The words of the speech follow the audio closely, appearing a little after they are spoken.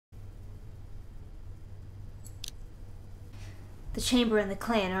The chamber and the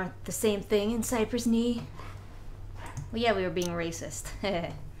clan aren't the same thing in Cypress Knee. Well, yeah, we were being racist.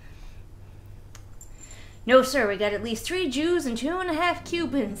 No, sir, we got at least 3 Jews and 2.5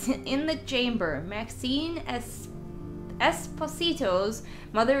 Cubans in the chamber. Maxine Esposito's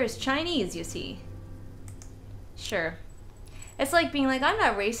mother is Chinese, you see. Sure. It's like being like, I'm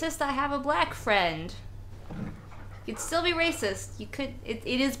not racist, I have a black friend. You'd still be racist. You could, it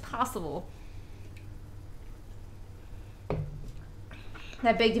is possible.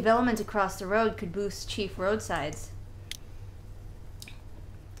 That big development across the road could boost cheap roadsides.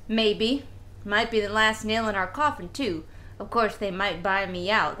 Maybe. Might be the last nail in our coffin, too. Of course, they might buy me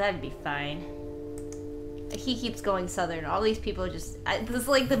out. That'd be fine. He keeps going southern. All these people just... this is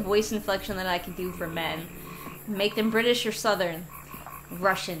like the voice inflection that I can do for men. Make them British or southern.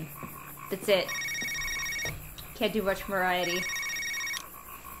 Russian. That's it. Can't do much variety.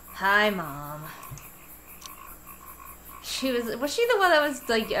 Hi, Mom. Was she the one that was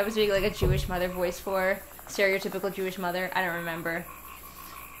like, I was doing like a Jewish mother voice for? Stereotypical Jewish mother? I don't remember.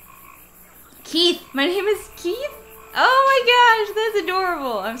 Keith! My name is Keith? Oh my gosh, that's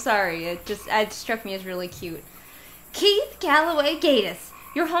adorable. I'm sorry, it struck me as really cute. Keith Galloway Gatus.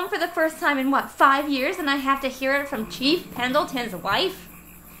 You're home for the first time in what, 5 years, and I have to hear it from Chief Pendleton's wife?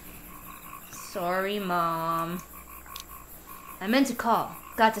 Sorry, Mom. I meant to call.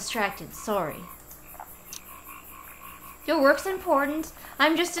 Got distracted. Sorry. Your work's important.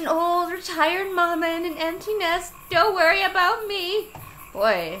 I'm just an old, retired mama in an empty nest. Don't worry about me.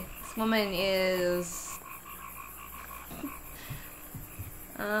 Boy, this woman is...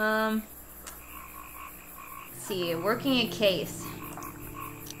 let's see, working a case.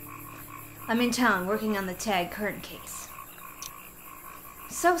 I'm in town working on the Tag Curtain case.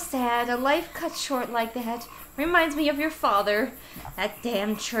 So sad, a life cut short like that. Reminds me of your father. That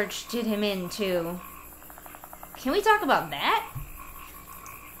damn church did him in, too. Can we talk about that?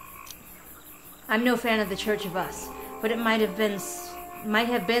 I'm no fan of the Church of Us, but it might have been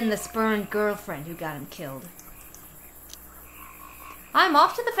the spurned girlfriend who got him killed. I'm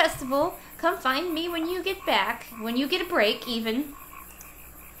off to the festival. Come find me when you get back. When you get a break, even.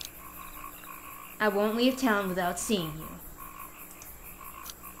 I won't leave town without seeing you.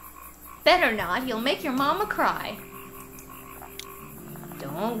 Better not. You'll make your mama cry.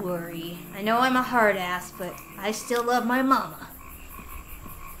 Don't worry. I know I'm a hard ass, but I still love my mama.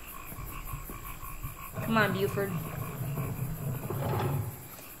 Come on, Buford.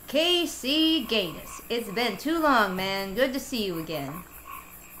 KC Gatus. It's been too long, man. Good to see you again.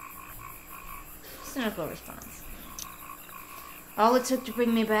 Cynical response. All it took to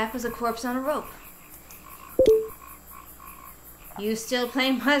bring me back was a corpse on a rope. You still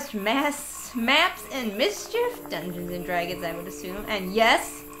play much maps and mischief? Dungeons and Dragons, I would assume. And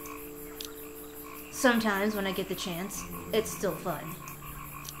yes, sometimes when I get the chance, it's still fun.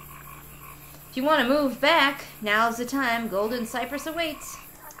 If you want to move back, now's the time. Golden Cypress awaits.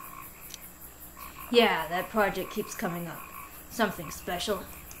 Yeah, that project keeps coming up. Something special.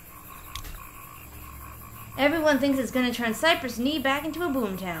 Everyone thinks it's going to turn Cypress Knee back into a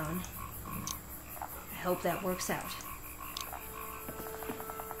boomtown. I hope that works out.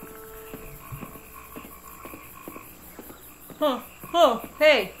 Oh,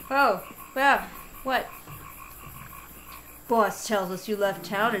 hey, oh, wow, what? Boss tells us you left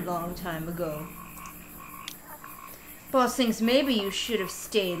town a long time ago. Boss thinks maybe you should have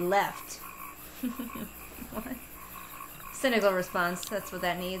stayed left. What? Cynical response, that's what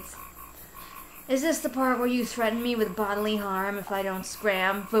that needs. Is this the part where you threaten me with bodily harm if I don't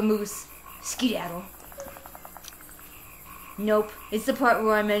scram, vamoose, skedaddle? Nope. It's the part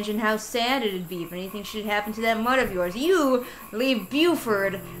where I mention how sad it'd be if anything should happen to that mud of yours. You leave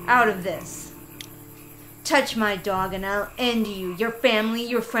Buford out of this. Touch my dog and I'll end you, your family,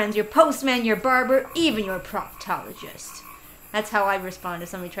 your friends, your postman, your barber, even your proctologist. That's how I respond if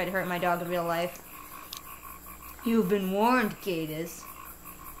somebody tried to hurt my dog in real life. You've been warned, Gatus.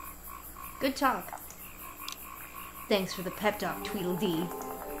 Good talk. Thanks for the pep talk, Tweedledee.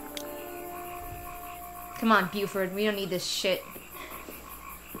 Come on, Buford. We don't need this shit.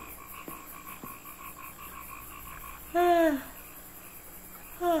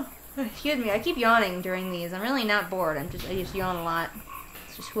 Excuse me. I keep yawning during these. I'm really not bored. I just yawn a lot.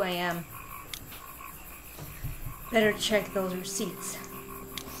 It's just who I am. Better check those receipts.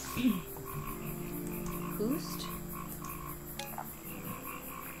 Boost.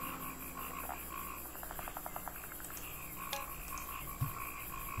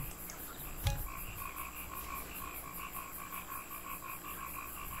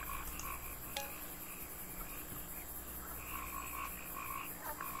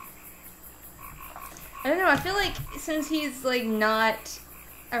 I don't know, I feel like since he's, like, not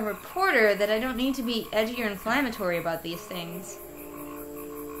a reporter, that I don't need to be edgy or inflammatory about these things.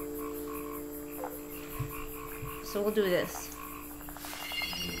 So we'll do this.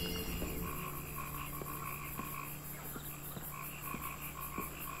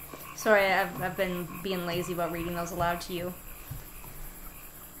 Sorry, I've been being lazy about reading those aloud to you.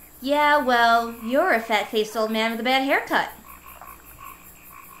 Yeah, well, you're a fat-faced old man with a bad haircut.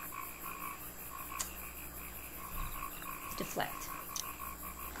 Deflect.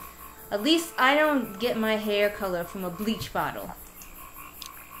 At least I don't get my hair color from a bleach bottle.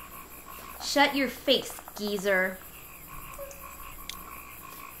 Shut your face, geezer.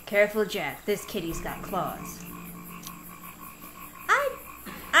 Careful, Jack. This kitty's got claws.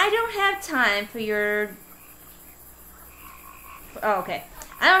 I don't have time for your... Oh, okay.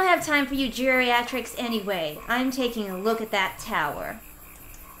 I don't have time for you geriatrics anyway. I'm taking a look at that tower.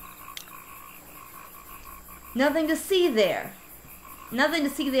 Nothing to see there. Nothing to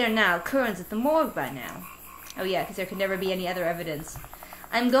see there now. Curran's at the morgue by now. Oh yeah, because there could never be any other evidence.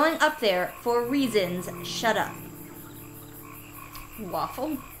 I'm going up there for reasons. Shut up.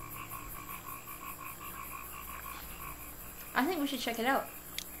 Waffle? I think we should check it out.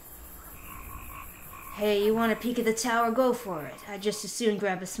 Hey, you want a peek at the tower? Go for it. I'd just as soon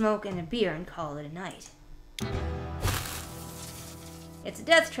grab a smoke and a beer and call it a night. It's a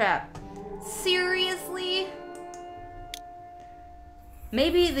death trap. Seriously?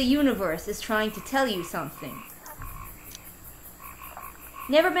 Maybe the universe is trying to tell you something.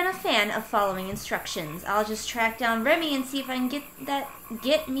 Never been a fan of following instructions. I'll just track down Remy and see if I can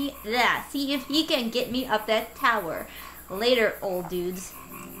see if he can get me up that tower. Later, old dudes.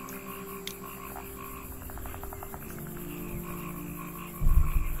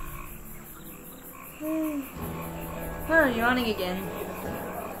 Oh, yawning again.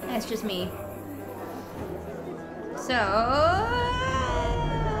 That's just me. So...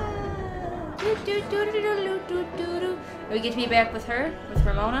 We get to be back with her, with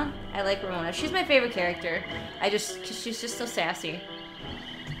Ramona. I like Ramona. She's my favorite character. She's just so sassy.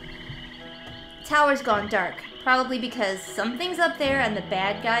 Tower's gone dark. Probably because something's up there and the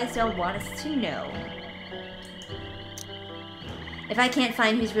bad guys don't want us to know. If I can't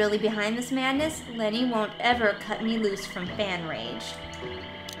find who's really behind this madness, Lenny won't ever cut me loose from fan rage.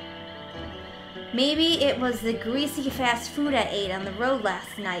 Maybe it was the greasy fast food I ate on the road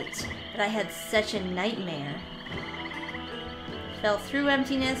last night, but I had such a nightmare. Fell through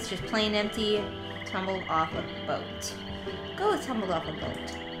emptiness, just plain empty, tumbled off a boat. Go with tumbled off a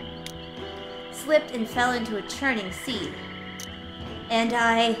boat. Slipped and fell into a churning sea. And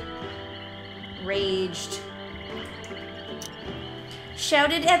I raged.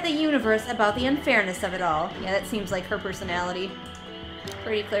 Shouted at the universe about the unfairness of it all. Yeah, that seems like her personality.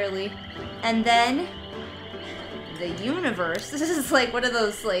 Pretty clearly. And then the universe, this is like one of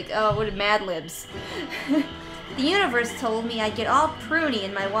those like, oh, what Mad Libs. The universe told me I'd get all pruny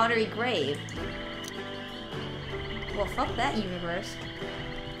in my watery grave. Well, fuck that universe.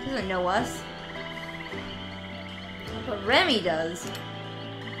 He doesn't know us. But Remy does.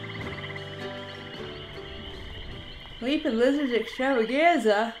 Leaping Lizards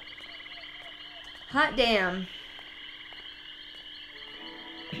extravaganza. Hot damn.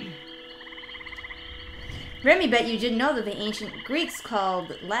 Remy, bet you didn't know that the ancient Greeks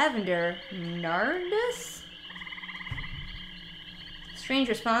called lavender nardus? Strange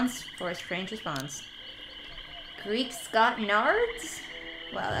response for a strange response. Greeks got nards?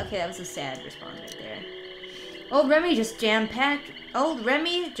 Well, okay, that was a sad response right there. Old Remy just jam-packed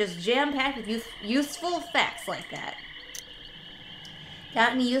with useful facts like that.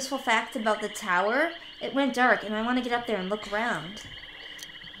 Got any useful facts about the tower? It went dark, and I want to get up there and look around.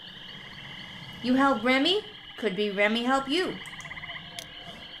 You help Remy? Could be Remy help you.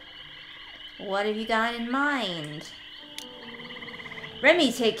 What have you got in mind?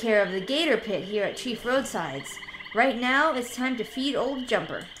 Remy take care of the Gator pit here at Chief Roadsides. Right now, it's time to feed old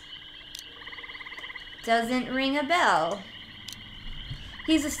Jumper. Doesn't ring a bell.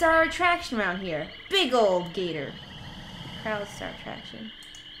 He's a star attraction around here. Big old Gator. Crowd star attraction.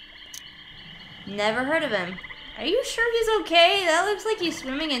 Never heard of him. Are you sure he's okay? That looks like he's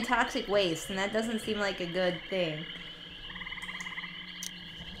swimming in toxic waste, and that doesn't seem like a good thing.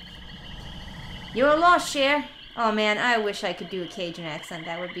 You're lost, Cher. Oh man, I wish I could do a Cajun accent.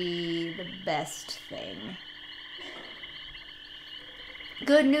 That would be the best thing.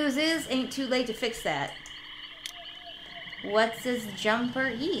 Good news is, ain't too late to fix that. What's this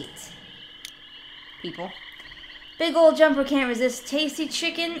Jumper eat? People. Big old Jumper can't resist tasty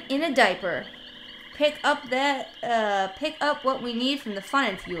chicken in a diaper. Pick up what we need from the fun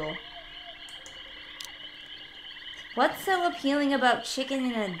and fuel. What's so appealing about chicken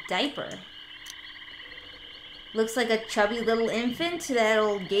in a diaper? Looks like a chubby little infant to that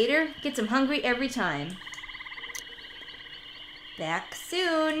old Gator. Gets him hungry every time. Back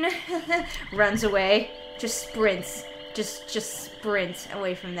soon. Runs away. Just sprints. Just sprint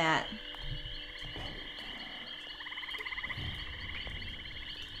away from that.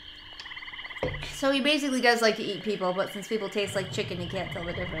 So he basically does like to eat people, but since people taste like chicken, he can't tell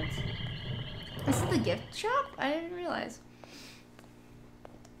the difference. Is it the gift shop? I didn't realize.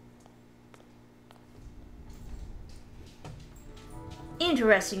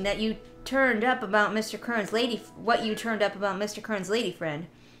 Interesting that you turned up about Mr. Kern's lady. What you turned up about Mr. Kern's lady friend.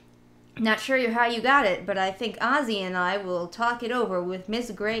 Not sure how you got it, but I think Ozzy and I will talk it over with Miss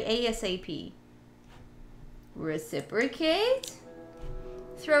Gray ASAP. Reciprocate?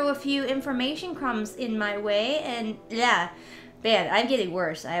 Throw a few information crumbs in my way and... Yeah, bad. I'm getting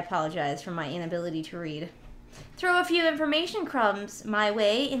worse. I apologize for my inability to read. Throw a few information crumbs my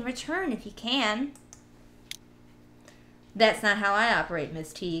way in return if you can. That's not how I operate,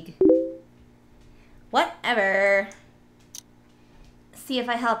 Miss Teague. Whatever. See if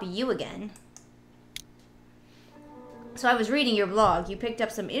I help you again. So I was reading your blog. You picked up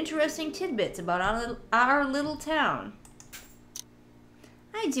some interesting tidbits about our little town.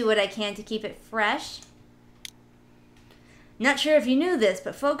 I do what I can to keep it fresh. Not sure if you knew this,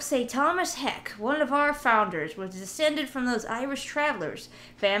 but folks say Thomas Heck, one of our founders, was descended from those Irish travelers.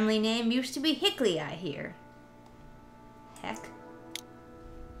 Family name used to be Hickley, I hear. Heck.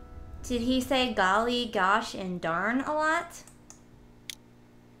 Did he say golly, gosh, and darn a lot?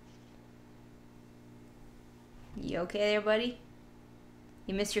 You okay there, buddy?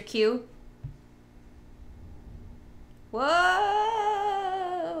 You missed your cue? Whoa!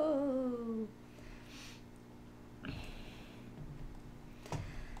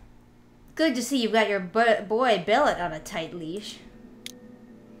 Good to see you've got your boy Billet on a tight leash.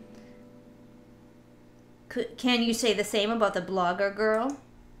 Can you say the same about the blogger girl?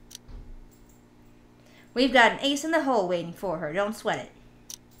 We've got an ace in the hole waiting for her. Don't sweat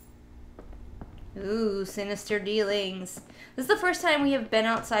it. Ooh, sinister dealings. This is the first time we have been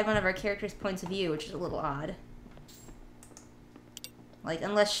outside one of our characters' points of view, which is a little odd. Like,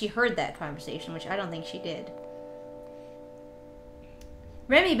 unless she heard that conversation, which I don't think she did.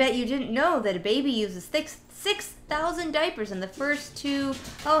 Remy, bet you didn't know that a baby uses 6,000 diapers in the first two...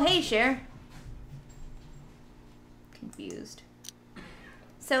 Oh, hey, Cher. Confused.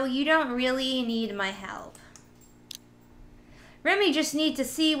 So you don't really need my help. Remy just need to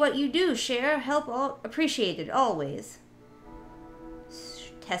see what you do, Cher. Help appreciated, always.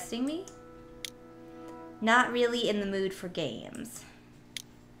 Testing me? Not really in the mood for games.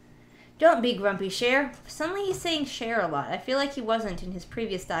 Don't be grumpy, Cher. Suddenly he's saying Cher a lot. I feel like he wasn't in his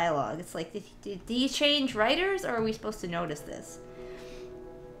previous dialogue. It's like, did he change writers, or are we supposed to notice this?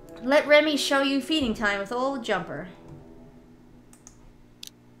 Let Remy show you feeding time with old Jumper.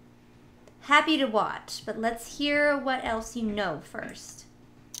 Happy to watch, but let's hear what else you know first.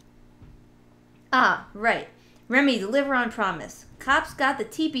 Ah, right. Remy, deliver on promise. Cops got the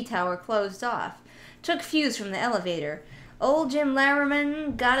teepee tower closed off. Took fuse from the elevator. Old Jim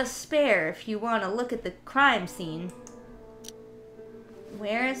Larriman got a spare if you want to look at the crime scene.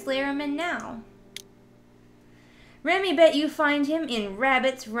 Where is Larriman now? Remy, bet you find him in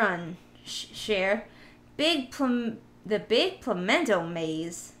Rabbit's Run, Cher. The big Palmetto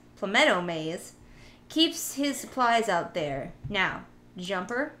Maze keeps his supplies out there. Now,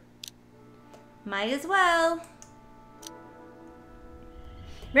 Jumper. Might as well.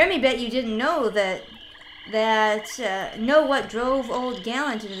 Remy, bet you didn't know know what drove old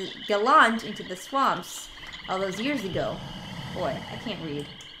Gallant into the swamps all those years ago. Boy, I can't read.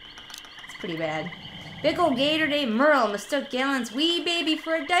 It's pretty bad. Big old Gator named Merle mistook Gallant's wee baby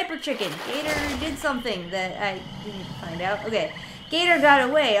for a diaper chicken. Gator did something that I didn't find out. Okay. Gator got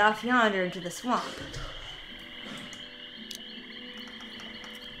away off yonder into the swamp.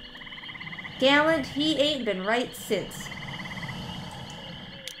 Gallant, he ain't been right since.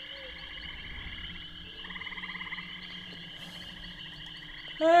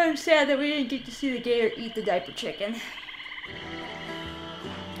 I'm sad that we didn't get to see the Gator eat the diaper chicken.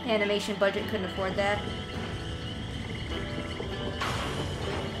 Animation budget couldn't afford that.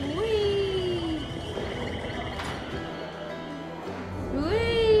 Whee!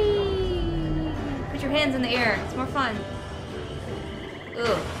 Whee! Put your hands in the air. It's more fun.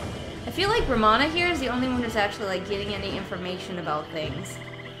 Ugh. I feel like Ramona here is the only one who's actually like getting any information about things.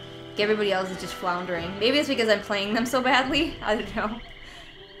 Like, everybody else is just floundering. Maybe it's because I'm playing them so badly. I don't know.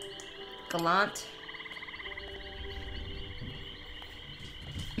 Gallant.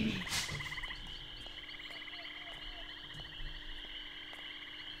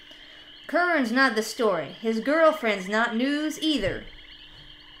 Kern's not the story. His girlfriend's not news either.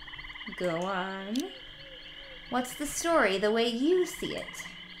 Go on. What's the story the way you see it?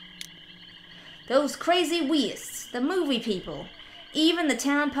 Those crazy weists, the movie people, even the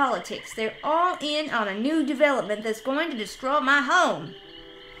town politics, they're all in on a new development that's going to destroy my home.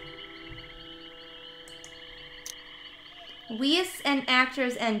 Weists and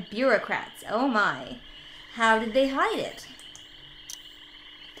actors and bureaucrats, oh my. How did they hide it?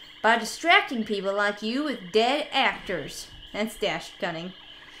 By distracting people like you with dead actors. That's dashed cunning.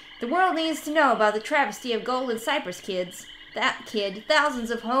 The world needs to know about the travesty of Golden Cypress kids. That kid,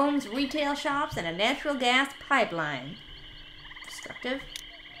 thousands of homes, retail shops, and a natural gas pipeline. Destructive?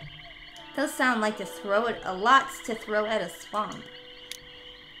 Those sound like a lot to throw at a swamp.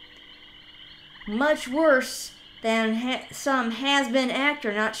 Much worse than some has-been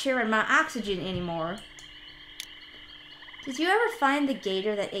actor not sharing my oxygen anymore. Did you ever find the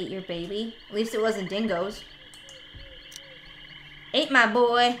gator that ate your baby? At least it wasn't dingoes. Ate my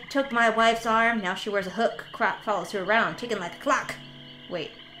boy, took my wife's arm, now she wears a hook. Croc follows her around, ticking like a clock. Wait,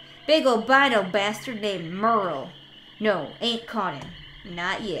 big albino bastard named Merle. No, ain't caught him.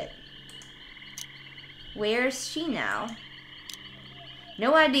 Not yet. Where's she now?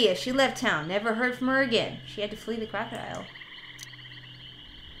 No idea, she left town, never heard from her again. She had to flee the crocodile.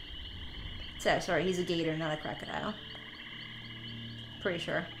 Sorry, he's a gator, not a crocodile. Pretty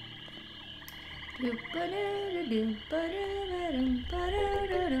sure.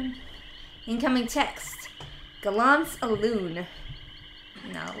 Incoming text. Gallant's alone.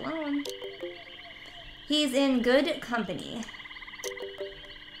 Not alone. He's in good company.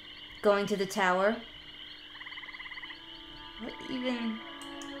 Going to the tower. What even?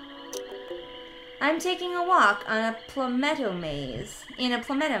 I'm taking a walk on a palmetto maze. In a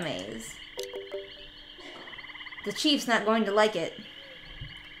palmetto maze. The chief's not going to like it.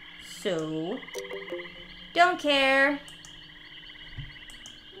 So, don't care.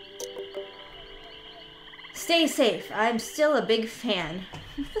 Stay safe. I'm still a big fan.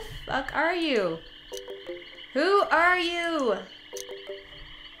 Who the fuck are you? Who are you?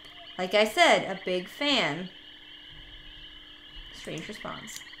 Like I said, a big fan. Strange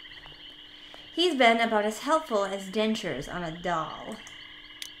response. He's been about as helpful as dentures on a doll.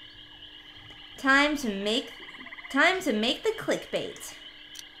 Time to make the clickbait.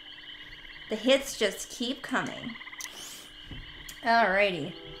 The hits just keep coming.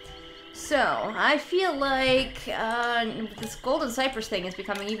 Alrighty. So, I feel like this Golden Cypress thing is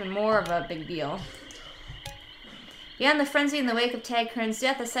becoming even more of a big deal. Beyond the frenzy in the wake of Tad Kern's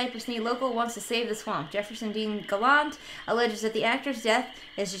death, a Cypress Knee local wants to save the swamp. Jefferson Dean Gallant alleges that the actor's death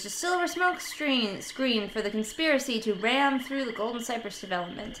is just a silver smoke screen for the conspiracy to ram through the Golden Cypress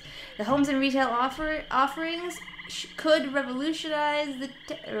development. The homes and retail offerings could revitalize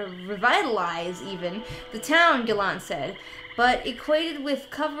even the town, Gallant said, but equated it with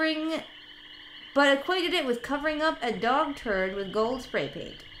covering up a dog turd with gold spray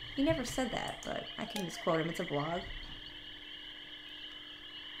paint. He never said that, but I can just quote him. It's a blog.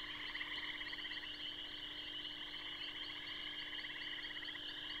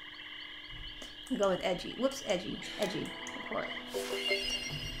 We'll go with edgy. Whoops, edgy. Edgy. Report.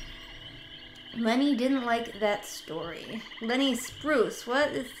 Lenny didn't like that story. Lenny Spruce,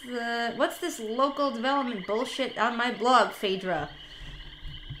 what's this local development bullshit on my blog, Phaedra?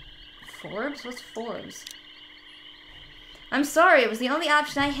 Forbes? What's Forbes? I'm sorry, it was the only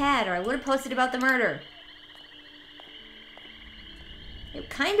option I had, or I would have posted about the murder. It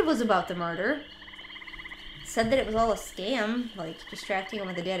kind of was about the murder. Said that it was all a scam, like distracting him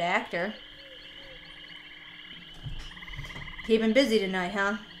with a dead actor. Keeping busy tonight,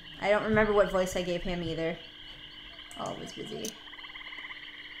 huh? I don't remember what voice I gave him either. Always busy.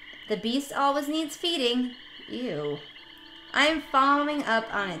 The beast always needs feeding. Ew. I'm following up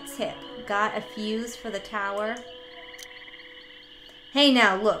on a tip. Got a fuse for the tower? Hey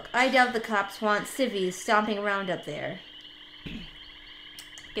now, look. I doubt the cops want civvies stomping around up there.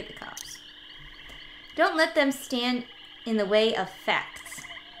 Get the cops. Don't let them stand in the way of facts.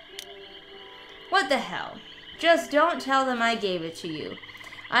 What the hell? Just don't tell them I gave it to you.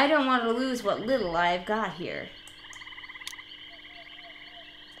 I don't want to lose what little I've got here.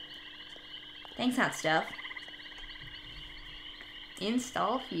 Thanks, hot stuff.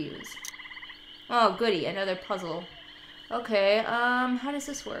 Install fuse. Oh, goody, another puzzle. Okay, how does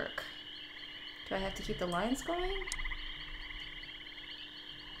this work? Do I have to keep the lines going?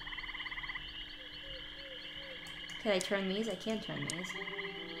 Can I turn these? I can turn these.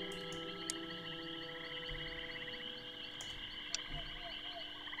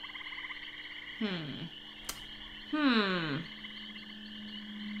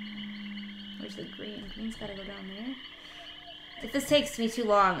 Where's the green? Green's gotta go down there. If this takes me too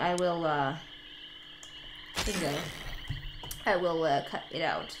long, I will, bingo. I will, cut it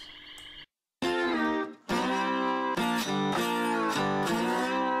out.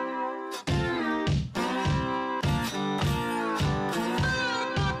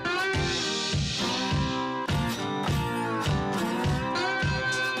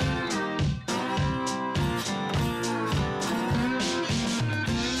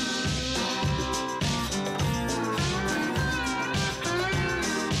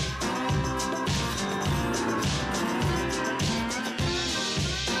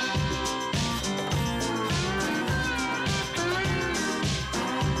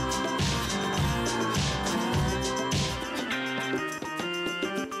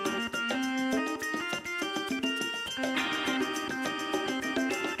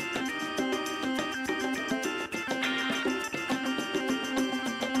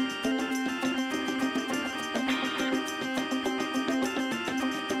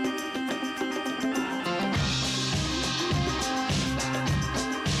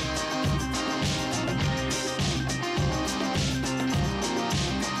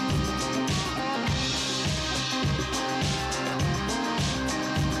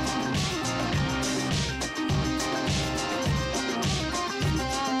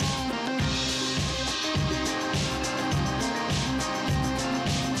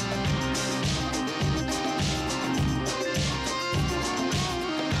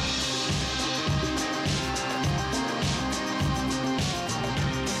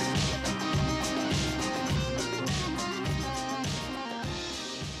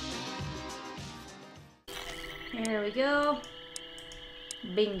 There we go.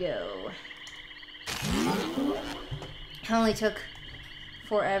 Bingo. Only took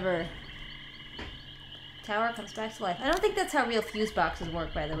forever. Tower comes back to life. I don't think that's how real fuse boxes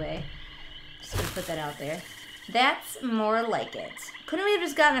work, by the way. Just gonna put that out there. That's more like it. Couldn't we have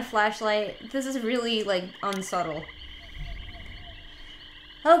just gotten a flashlight? This is really, like, unsubtle.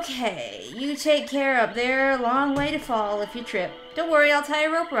 Okay, you take care up there. Long way to fall if you trip. Don't worry, I'll tie a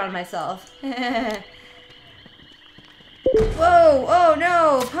rope around myself. Whoa! Oh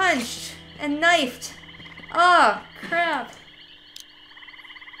no! Punched! And knifed! Oh, crap.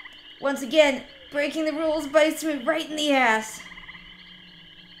 Once again, breaking the rules bites me right in the ass.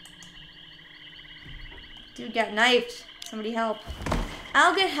 Dude got knifed. Somebody help.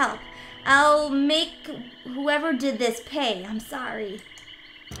 I'll get help. I'll make whoever did this pay. I'm sorry.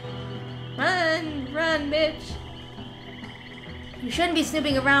 Run! Run, bitch! You shouldn't be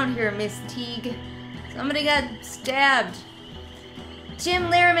snooping around here, Miss Teague. Somebody got stabbed. Jim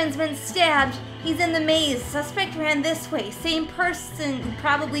Larriman's been stabbed. He's in the maze. Suspect ran this way. Same person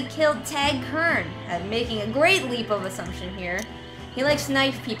probably killed Tag Kern. I'm making a great leap of assumption here. He likes to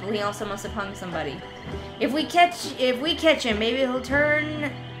knife people. He also must have hung somebody. If we catch him, maybe he'll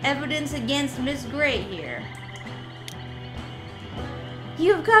turn evidence against Miss Gray here.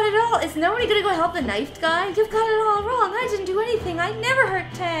 You've got it all. Is nobody gonna go help the knifed guy? You've got it all wrong. I didn't do anything. I never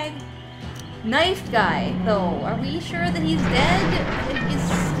hurt Tag. Knifed guy, though. Are we sure that he's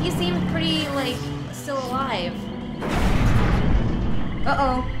dead? He seemed pretty, like, still alive.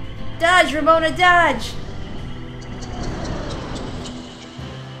 Uh-oh. Dodge, Ramona, dodge!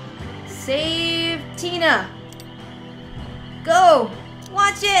 Save Tina. Go!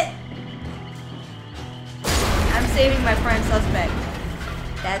 Watch it! I'm saving my prime suspect.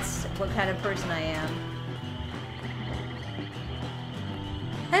 That's what kind of person I am.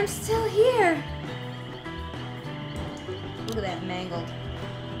 I'm still here. Look at that mangled.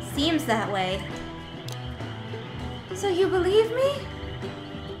 Seems that way. So you believe me?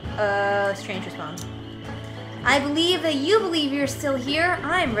 Strange response. I believe that you believe you're still here.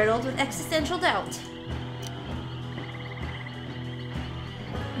 I'm riddled with existential doubt.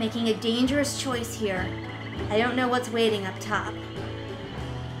 Making a dangerous choice here. I don't know what's waiting up top.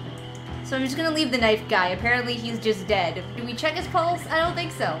 So I'm just gonna leave the knife guy. Apparently he's just dead. Do we check his pulse? I don't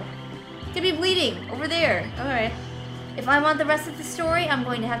think so. Could be bleeding over there. Alright. If I want the rest of the story, I'm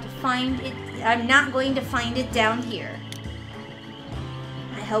going to have to find it. I'm not going to find it down here.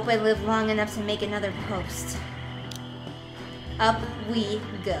 I hope I live long enough to make another post. Up we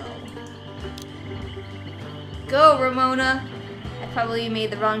go. Go, Ramona. I probably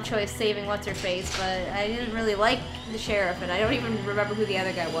made the wrong choice saving what's-her-face, but I didn't really like the sheriff, and I don't even remember who the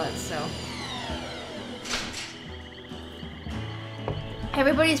other guy was, so.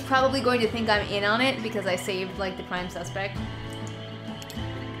 Everybody's probably going to think I'm in on it because I saved, like, the prime suspect.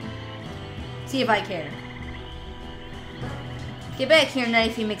 See if I care. Get back here,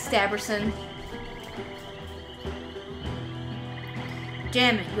 Knifey McStabberson.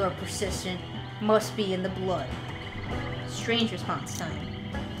 Damn it, you're persistent. Must be in the blood. Strange response time.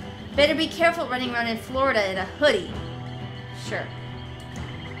 Better be careful running around in Florida in a hoodie. Sure.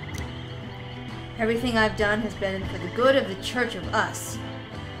 Everything I've done has been for the good of the Church of Us.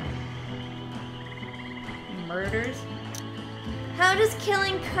 Murders? How does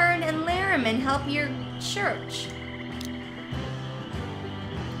killing Kern and Lariman help your church?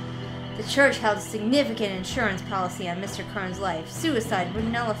 The church held a significant insurance policy on Mr. Kern's life. Suicide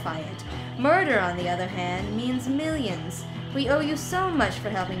would nullify it. Murder, on the other hand, means millions. We owe you so much for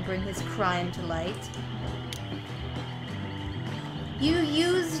helping bring his crime to light. You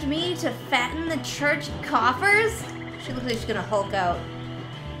used me to fatten the church coffers? She looks like she's gonna Hulk out.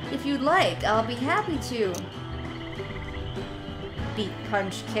 If you'd like, I'll be happy to. Beat,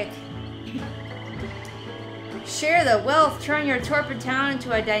 punch, kick. Share the wealth, turn your torpid town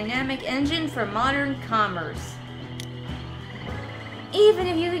into a dynamic engine for modern commerce. Even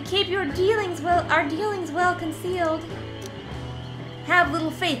if you could keep our dealings well concealed. Have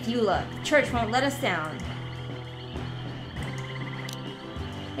little faith, Eula. The church won't let us down.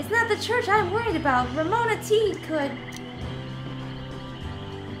 It's not the church I'm worried about. Ramona T could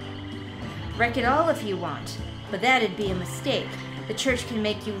wreck it all if you want, but that'd be a mistake. The church can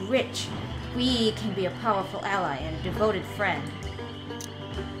make you rich. We can be a powerful ally and a devoted friend.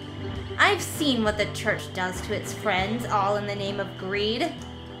 I've seen what the church does to its friends, all in the name of greed.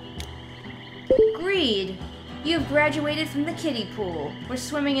 Greed. You've graduated from the kiddie pool. We're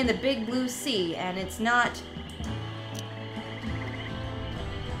swimming in the big blue sea, and it's not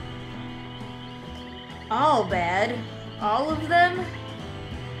all bad. All of them?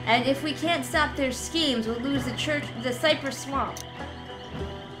 And if we can't stop their schemes, we'll lose the Cypress Swamp.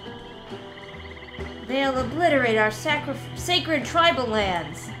 They'll obliterate our sacred tribal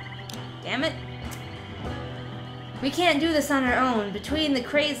lands. Damn it. We can't do this on our own. Between the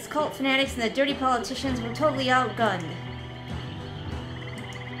crazed cult fanatics and the dirty politicians, we're totally outgunned.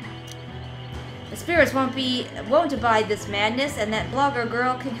 The spirits won't abide this madness, and that blogger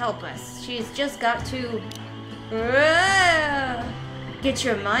girl can help us. She's just got to get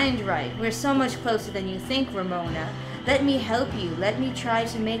your mind right. We're so much closer than you think, Ramona. Let me help you. Let me try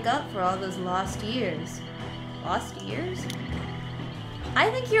to make up for all those lost years. Lost years?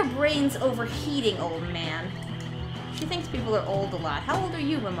 I think your brain's overheating, old man. She thinks people are old a lot. How old are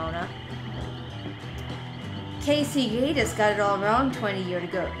you, Ramona? Casey Gator got it all wrong 20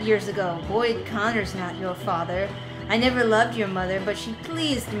 years ago. Boyd Connor's not your father. I never loved your mother, but she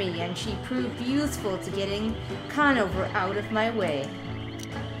pleased me, and she proved useful to getting Conover out of my way.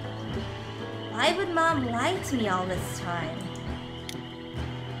 Why would Mom lie to me all this time?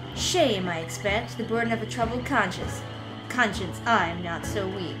 Shame, I expect. The burden of a troubled conscience. I'm not so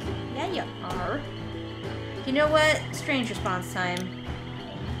weak. Yeah, you are. You know what? Strange response time.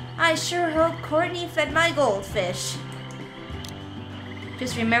 I sure hope Courtney fed my goldfish.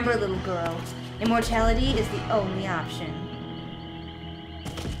 Just remember, little girl, immortality is the only option.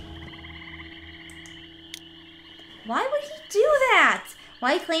 Why would he do that?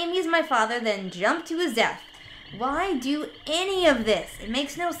 Why claim he's my father, then jump to his death? Why do any of this? It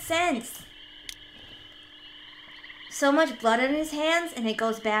makes no sense. So much blood on his hands, and it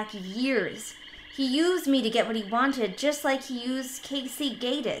goes back years. He used me to get what he wanted, just like he used Casey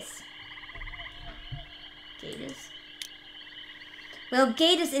Gatus. Gatus? Well,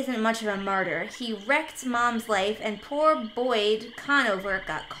 Gatus isn't much of a martyr. He wrecked Mom's life, and poor Boyd Conover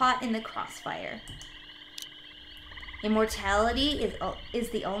got caught in the crossfire. Immortality is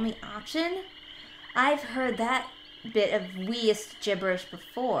the only option? I've heard that bit of weeist gibberish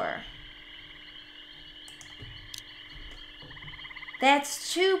before.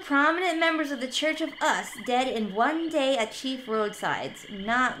 That's 2 prominent members of the Church of Us dead in one day at Chief Roadsides.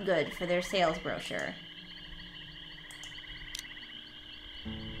 Not good for their sales brochure.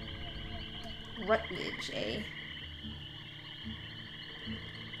 Rutledge, eh?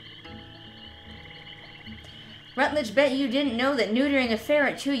 Rutledge bet you didn't know that neutering a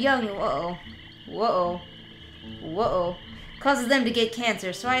ferret too young, causes them to get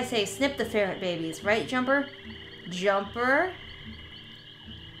cancer. So I say snip the ferret babies. Right, Jumper? Jumper?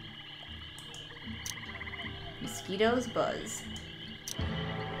 Mosquitoes buzz.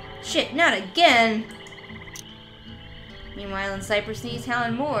 Shit, not again! Meanwhile, in Cypress Knee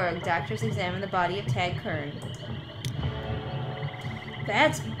FL morgue, doctors examine the body of Tad Kern.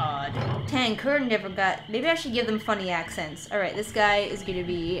 That's odd. Tad Kern never got... Maybe I should give them funny accents. Alright, this guy is gonna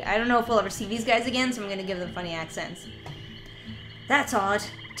be... I don't know if we'll ever see these guys again, so I'm gonna give them funny accents. That's odd.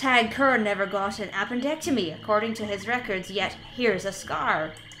 Tad Kern never got an appendectomy, according to his records, yet here's a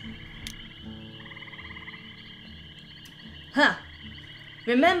scar. Huh.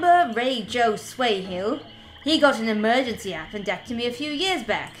 Remember Ray Joe Swayhill? He got an emergency appendectomy a few years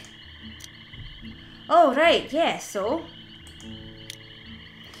back. Oh, right, yeah, so?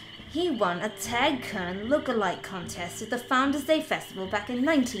 He won a Tag Kern lookalike contest at the Founders Day Festival back in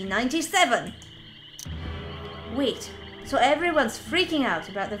 1997. Wait, so everyone's freaking out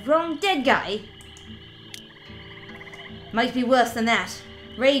about the wrong dead guy? Might be worse than that.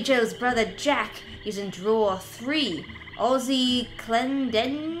 Ray Joe's brother Jack is in drawer 3. Aussie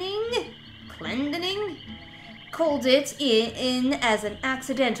Clendening called it in as an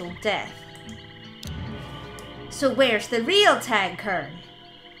accidental death. So where's the real Tag Kern?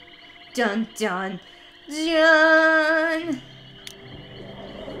 Dun dun dun!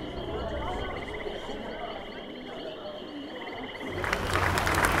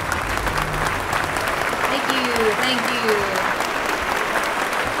 Thank you.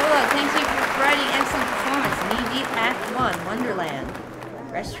 Hello, thank you for providing excellent performance. Knee Deep Act 1, Wonderland.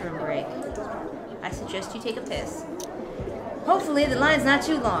 Restroom break. I suggest you take a piss. Hopefully the line's not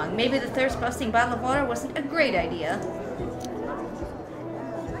too long. Maybe the thirst-busting bottle of water wasn't a great idea.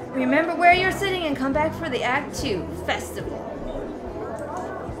 Remember where you're sitting and come back for the Act 2 Festival.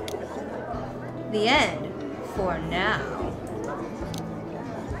 The end. For now.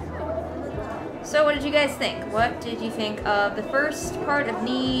 So what did you guys think? What did you think of the first part of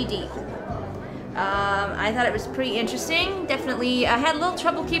Knee Deep? I thought it was pretty interesting. Definitely, I had a little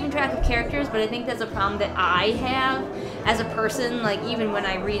trouble keeping track of characters, but I think that's a problem that I have as a person. Like, even when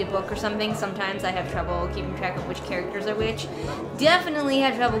I read a book or something, sometimes I have trouble keeping track of which characters are which. Definitely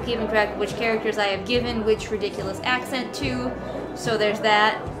had trouble keeping track of which characters I have given which ridiculous accent to. So there's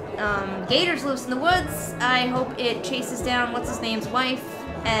that. Gator's loose in the woods. I hope it chases down what's-his-name's wife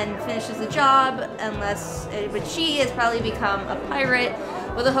and finishes the job, but she has probably become a pirate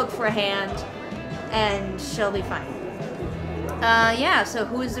with a hook for a hand, and she'll be fine. Yeah, so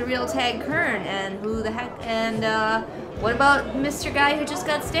who is the real Tag Kern, and who the heck, and what about Mr. Guy who just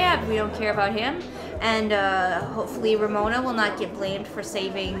got stabbed? We don't care about him. And hopefully Ramona will not get blamed for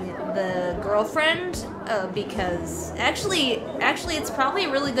saving the girlfriend, because actually it's probably a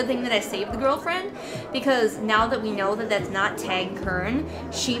really good thing that I saved the girlfriend, because now that we know that that's not Tag Kern,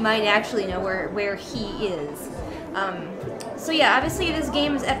 she might actually know where he is. So yeah, obviously this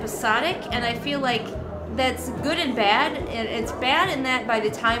game is episodic, and I feel like that's good and bad. And it's bad in that by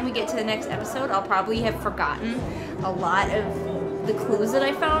the time we get to the next episode, I'll probably have forgotten a lot of the clues that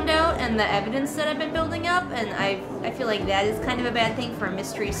I found out and the evidence that I've been building up, and I feel like that is kind of a bad thing for a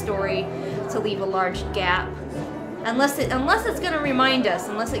mystery story to leave a large gap. Unless it's gonna remind us,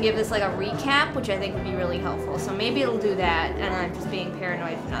 unless it gives us like a recap, which I think would be really helpful. So maybe it'll do that, and I'm just being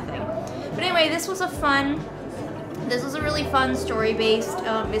paranoid for nothing. But anyway, this was a really fun story-based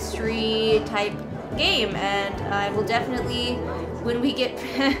mystery type game, and I will definitely, when we get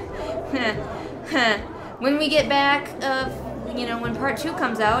back, you know, when part 2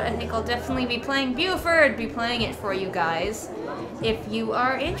 comes out, I think I'll definitely be playing Buford, be playing it for you guys. If you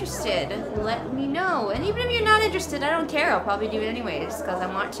are interested, let me know. And even if you're not interested, I don't care. I'll probably do it anyway, just because I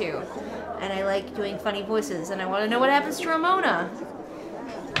want to. And I like doing funny voices, and I want to know what happens to Ramona.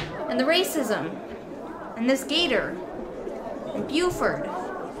 And the racism. And this Gator. And Buford.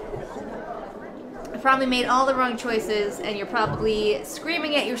 I probably made all the wrong choices, and you're probably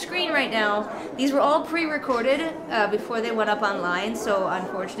screaming at your screen right now. These were all pre-recorded before they went up online, so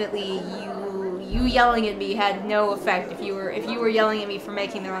unfortunately you yelling at me had no effect. If you were yelling at me for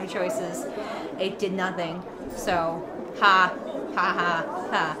making the wrong choices, it did nothing. So, ha, ha, ha,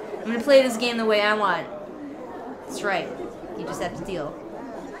 ha. I'm gonna play this game the way I want. That's right. You just have to deal.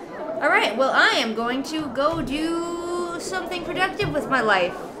 Alright, well I am going to go do something productive with my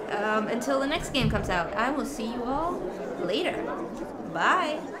life. Until the next game comes out. I will see you all later.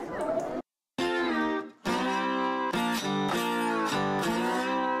 Bye.